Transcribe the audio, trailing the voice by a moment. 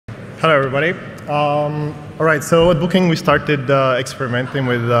Hello, everybody. All right, so at Booking, we started experimenting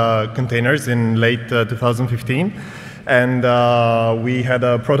with containers in late 2015. And we had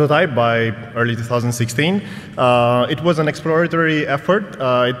a prototype by early 2016. It was an exploratory effort.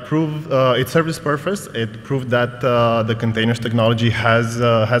 It served its purpose. It proved that the containers technology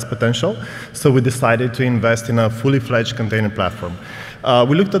has potential. So we decided to invest in a fully fledged container platform.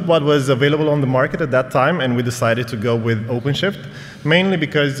 We looked at what was available on the market at that time, and we decided to go with Openshift, mainly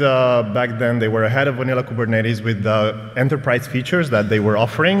because back then they were ahead of vanilla Kubernetes with the enterprise features that they were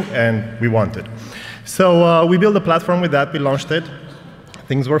offering, and we wanted. So we built a platform with that, we launched it.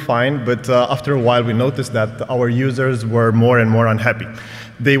 Things were fine, but after a while we noticed that our users were more and more unhappy.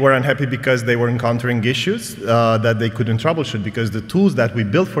 They were unhappy because they were encountering issues that they couldn't troubleshoot because the tools that we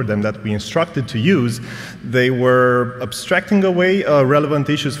built for them, that we instructed to use, they were abstracting away relevant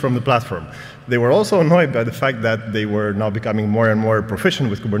issues from the platform. They were also annoyed by the fact that they were now becoming more and more proficient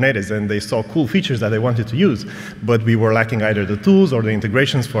with Kubernetes, and they saw cool features that they wanted to use, but we were lacking either the tools or the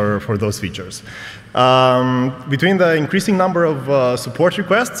integrations for those features. Between the increasing number of support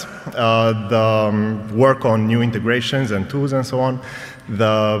requests, the work on new integrations and tools and so on,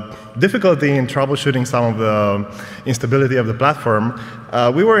 the difficulty in troubleshooting some of the instability of the platform,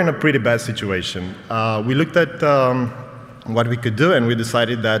 we were in a pretty bad situation. We looked at what we could do, and we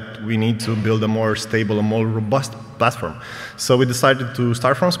decided that we need to build a more stable, a more robust platform. So we decided to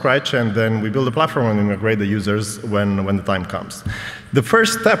start from scratch, and then we build a platform and migrate the users when the time comes. The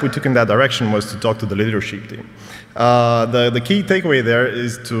first step we took in that direction was to talk to the leadership team. The key takeaway there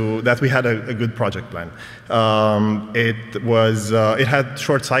is that we had a good project plan. It had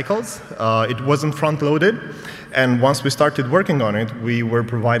short cycles, it wasn't front-loaded, and once we started working on it, we were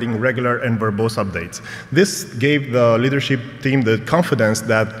providing regular and verbose updates. This gave the leadership team the confidence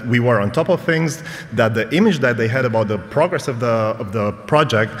that we were on top of things, that the image that they had about the progress of the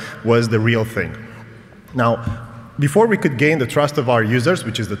project was the real thing. Now, before we could gain the trust of our users,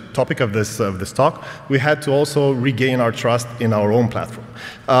 which is the topic of this talk, we had to also regain our trust in our own platform.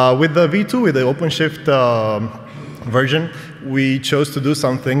 With the V2, with the Openshift version, we chose to do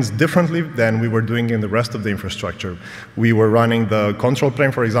some things differently than we were doing in the rest of the infrastructure. We were running the control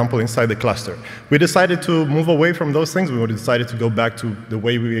plane, for example, inside the cluster. We decided to move away from those things. We decided to go back to the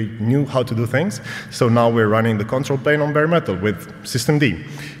way we knew how to do things. So now we're running the control plane on bare metal with systemd.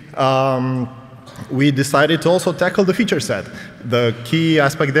 We decided to also tackle the feature set. The key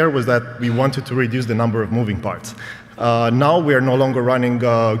aspect there was that we wanted to reduce the number of moving parts. Now we are no longer running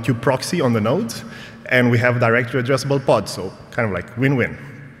kubeproxy on the nodes, and we have directory addressable pods, so kind of like win-win.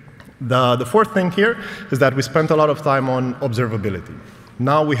 The fourth thing here is that we spent a lot of time on observability.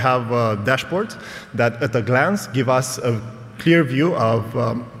 Now we have dashboards that at a glance give us a clear view of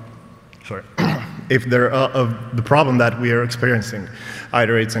of the problem that we are experiencing.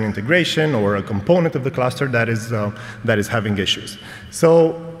 Either it's an integration or a component of the cluster that is having issues.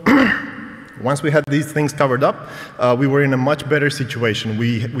 So once we had these things covered up, we were in a much better situation.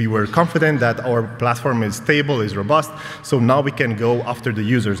 We were confident that our platform is stable, is robust, so now we can go after the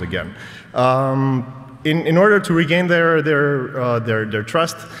users again. In order to regain their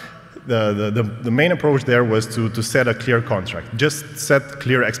trust, the main approach there was to set a clear contract, just set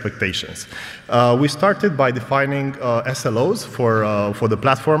clear expectations. We started by defining SLOs for the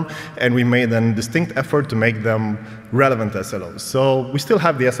platform, and we made a distinct effort to make them relevant SLOs. So we still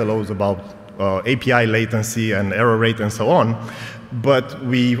have the SLOs about API latency and error rate and so on, but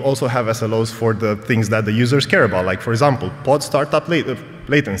we also have SLOs for the things that the users care about, like, for example, pod startup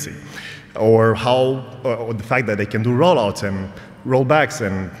latency, or the fact that they can do rollouts and rollbacks,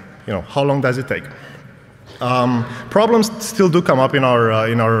 and how long does it take? Problems still do come up in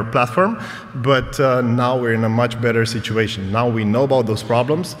our platform, but now we're in a much better situation. Now we know about those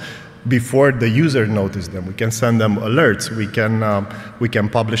problems before the user notices them. We can send them alerts. We can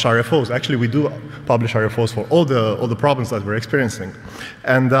publish RFOs. Actually, we do publish RFOs for all the problems that we're experiencing,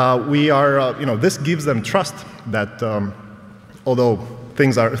 and this gives them trust that although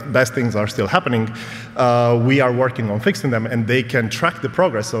best things are still happening, we are working on fixing them, and they can track the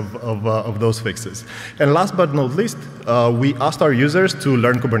progress of those fixes. And last but not least, we asked our users to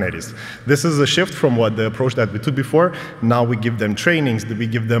learn Kubernetes. This is a shift from the approach that we took before. Now we give them trainings, we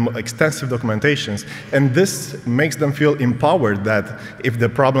give them extensive documentations, and this makes them feel empowered that if the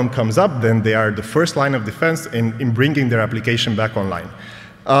problem comes up, then they are the first line of defense in bringing their application back online.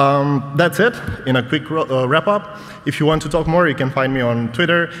 That's it, in a quick wrap-up. If you want to talk more, you can find me on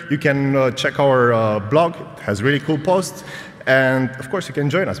Twitter. You can check our blog. It has really cool posts. And of course, you can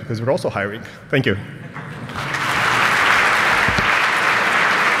join us because we're also hiring. Thank you.